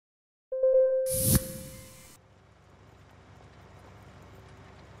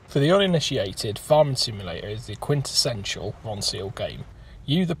For the uninitiated, Farming Simulator is the quintessential Ronseal game.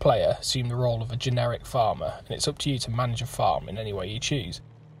 You, the player, assume the role of a generic farmer, and it's up to you to manage a farm in any way you choose.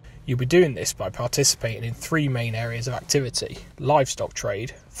 You'll be doing this by participating in three main areas of activity: livestock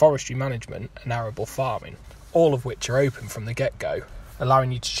trade, forestry management and arable farming, all of which are open from the get-go,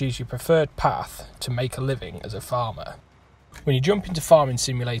 allowing you to choose your preferred path to make a living as a farmer. When you jump into Farming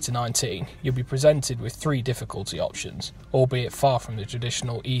Simulator 19, you'll be presented with three difficulty options, albeit far from the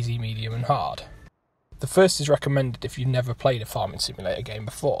traditional easy, medium and hard. The first is recommended if you've never played a Farming Simulator game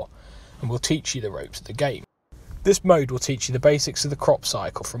before, and will teach you the ropes of the game. This mode will teach you the basics of the crop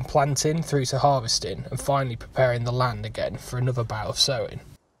cycle, from planting through to harvesting and finally preparing the land again for another bout of sowing.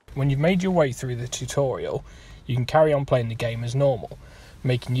 When you've made your way through the tutorial, you can carry on playing the game as normal,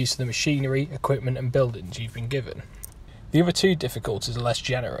 making use of the machinery, equipment and buildings you've been given. The other two difficulties are less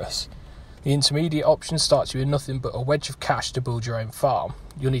generous. The intermediate option starts you with nothing but a wedge of cash to build your own farm.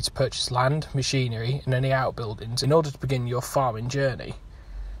 You'll need to purchase land, machinery and any outbuildings in order to begin your farming journey.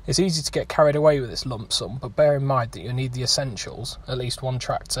 It's easy to get carried away with this lump sum, but bear in mind that you'll need the essentials: at least one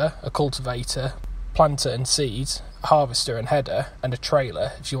tractor, a cultivator, planter and seeds, a harvester and header, and a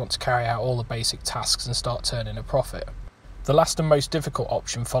trailer if you want to carry out all the basic tasks and start turning a profit. The last and most difficult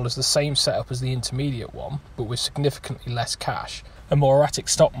option follows the same setup as the intermediate one, but with significantly less cash, a more erratic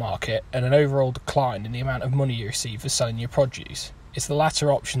stock market, and an overall decline in the amount of money you receive for selling your produce. It's the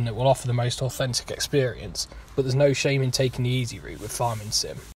latter option that will offer the most authentic experience, but there's no shame in taking the easy route with Farming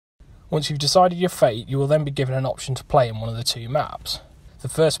Sim. Once you've decided your fate, you will then be given an option to play in one of the two maps. The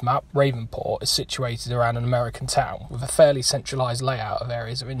first map, Ravenport, is situated around an American town, with a fairly centralised layout of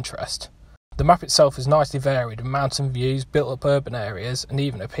areas of interest. The map itself is nicely varied with mountain views, built-up urban areas, and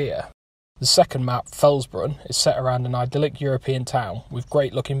even a pier. The second map, Felsbrunn, is set around an idyllic European town with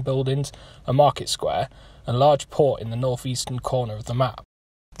great-looking buildings, a market square, and a large port in the northeastern corner of the map.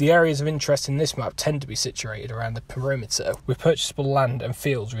 The areas of interest in this map tend to be situated around the perimeter, with purchasable land and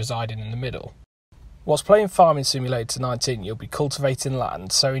fields residing in the middle. Whilst playing Farming Simulator 19, you'll be cultivating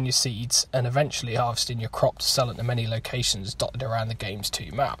land, sowing your seeds, and eventually harvesting your crop to sell at the many locations dotted around the game's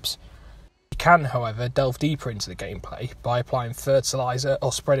two maps. You can, however, delve deeper into the gameplay by applying fertiliser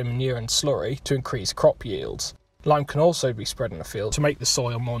or spreading manure and slurry to increase crop yields. Lime can also be spread in the field to make the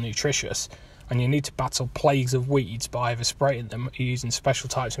soil more nutritious, and you need to battle plagues of weeds by either spraying them or using special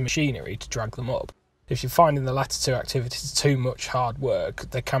types of machinery to drag them up. If you're finding the latter two activities too much hard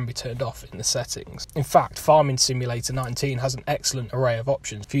work, they can be turned off in the settings. In fact, Farming Simulator 19 has an excellent array of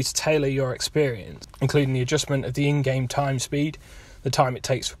options for you to tailor your experience, including the adjustment of the in-game time speed, the time it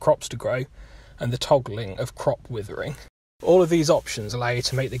takes for crops to grow, and the toggling of crop withering. All of these options allow you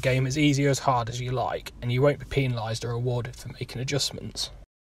to make the game as easy or as hard as you like, and you won't be penalised or rewarded for making adjustments.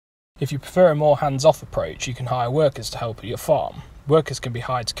 If you prefer a more hands-off approach, you can hire workers to help at your farm. Workers can be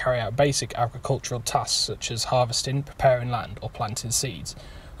hired to carry out basic agricultural tasks such as harvesting, preparing land or planting seeds,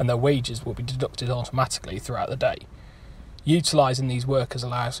 and their wages will be deducted automatically throughout the day. Utilising these workers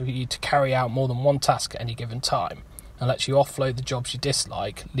allows you to carry out more than one task at any given time, and lets you offload the jobs you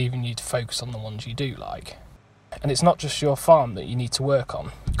dislike, leaving you to focus on the ones you do like. And it's not just your farm that you need to work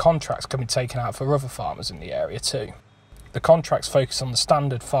on. Contracts can be taken out for other farmers in the area too. The contracts focus on the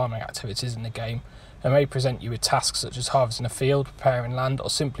standard farming activities in the game and may present you with tasks such as harvesting a field, preparing land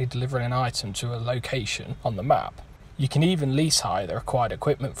or simply delivering an item to a location on the map. You can even lease hire the required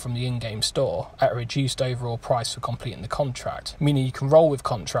equipment from the in-game store at a reduced overall price for completing the contract, meaning you can roll with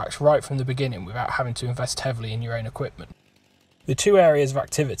contracts right from the beginning without having to invest heavily in your own equipment. The two areas of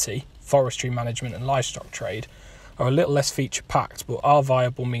activity, forestry management and livestock trade, are a little less feature-packed but are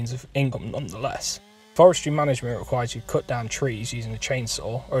viable means of income nonetheless. Forestry management requires you to cut down trees using a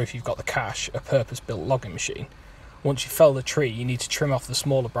chainsaw, or if you've got the cash, a purpose-built logging machine. Once you fell the tree, you need to trim off the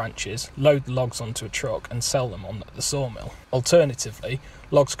smaller branches, load the logs onto a truck and sell them on at the sawmill. Alternatively,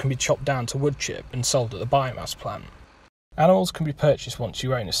 logs can be chopped down to wood chip and sold at the biomass plant. Animals can be purchased once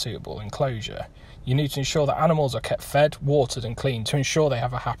you own a suitable enclosure. You need to ensure that animals are kept fed, watered and clean to ensure they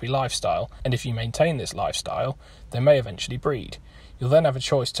have a happy lifestyle, and if you maintain this lifestyle, they may eventually breed. You'll then have a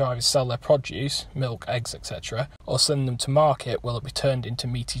choice to either sell their produce, milk, eggs, etc., or send them to market where they'll be turned into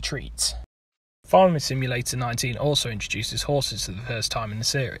meaty treats. Farming Simulator 19 also introduces horses for the first time in the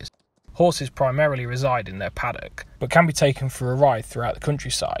series. Horses primarily reside in their paddock, but can be taken for a ride throughout the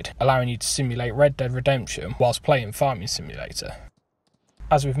countryside, allowing you to simulate Red Dead Redemption whilst playing Farming Simulator.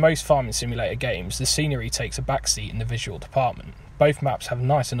 As with most Farming Simulator games, the scenery takes a backseat in the visual department. Both maps have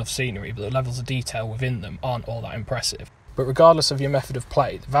nice enough scenery, but the levels of detail within them aren't all that impressive. But regardless of your method of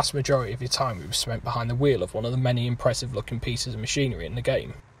play, the vast majority of your time will be spent behind the wheel of one of the many impressive looking pieces of machinery in the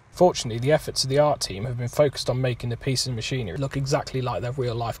game. Fortunately, the efforts of the art team have been focused on making the pieces of machinery look exactly like their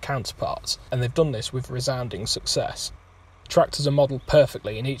real-life counterparts, and they've done this with resounding success. Tractors are modelled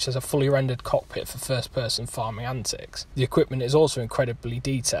perfectly and each has a fully rendered cockpit for first-person farming antics. The equipment is also incredibly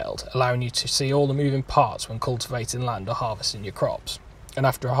detailed, allowing you to see all the moving parts when cultivating land or harvesting your crops. And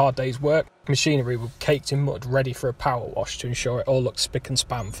after a hard day's work, machinery will be caked in mud ready for a power wash to ensure it all looks spick and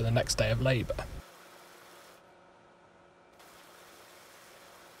span for the next day of labour.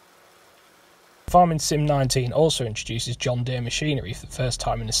 Farming Sim 19 also introduces John Deere machinery for the first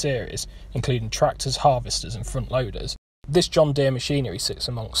time in the series, including tractors, harvesters and front loaders. This John Deere machinery sits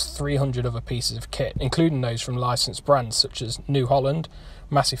amongst 300 other pieces of kit, including those from licensed brands such as New Holland,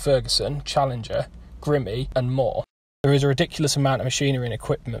 Massey Ferguson, Challenger, Grimmy and more. There is a ridiculous amount of machinery and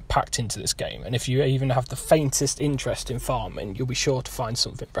equipment packed into this game, and if you even have the faintest interest in farming, you'll be sure to find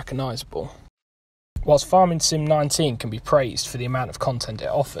something recognisable. Whilst Farming Sim 19 can be praised for the amount of content it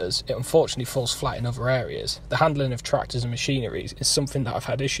offers, it unfortunately falls flat in other areas. The handling of tractors and machineries is something that I've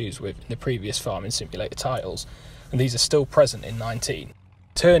had issues with in the previous Farming Simulator titles, and these are still present in 19.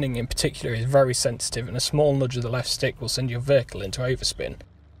 Turning in particular is very sensitive, and a small nudge of the left stick will send your vehicle into overspin.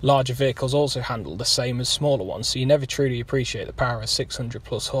 Larger vehicles also handle the same as smaller ones, so you never truly appreciate the power of a 600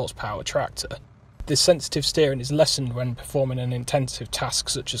 plus horsepower tractor. This sensitive steering is lessened when performing an intensive task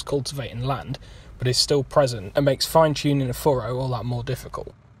such as cultivating land, but is still present and makes fine-tuning a furrow all that more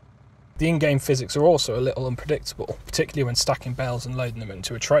difficult. The in-game physics are also a little unpredictable, particularly when stacking bales and loading them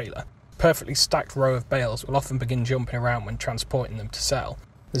into a trailer. A perfectly stacked row of bales will often begin jumping around when transporting them to sell.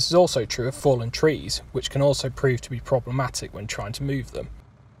 This is also true of fallen trees, which can also prove to be problematic when trying to move them.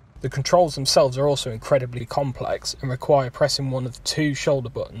 The controls themselves are also incredibly complex and require pressing one of the two shoulder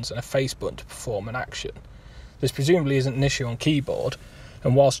buttons and a face button to perform an action. This presumably isn't an issue on keyboard,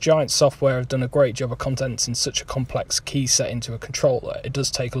 and whilst Giant Software have done a great job of condensing such a complex key set into a controller, it does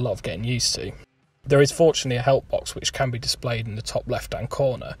take a lot of getting used to. There is fortunately a help box which can be displayed in the top left hand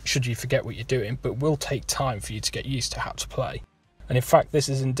corner, should you forget what you're doing, but will take time for you to get used to how to play. And in fact this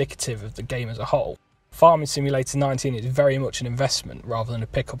is indicative of the game as a whole. Farming Simulator 19 is very much an investment rather than a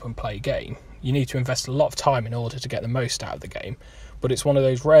pick up and play game. You need to invest a lot of time in order to get the most out of the game, but it's one of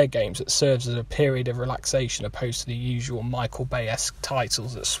those rare games that serves as a period of relaxation opposed to the usual Michael Bay-esque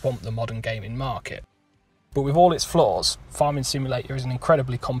titles that swamp the modern gaming market. But with all its flaws, Farming Simulator is an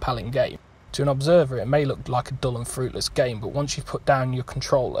incredibly compelling game. To an observer it may look like a dull and fruitless game, but once you've put down your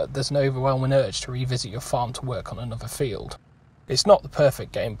controller, there's an overwhelming urge to revisit your farm to work on another field. It's not the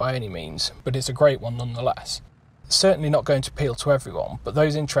perfect game by any means, but it's a great one nonetheless. It's certainly not going to appeal to everyone, but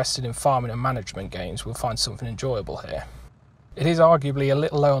those interested in farming and management games will find something enjoyable here. It is arguably a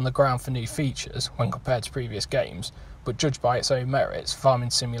little low on the ground for new features when compared to previous games, but judged by its own merits, Farming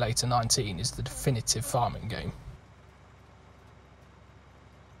Simulator 19 is the definitive farming game.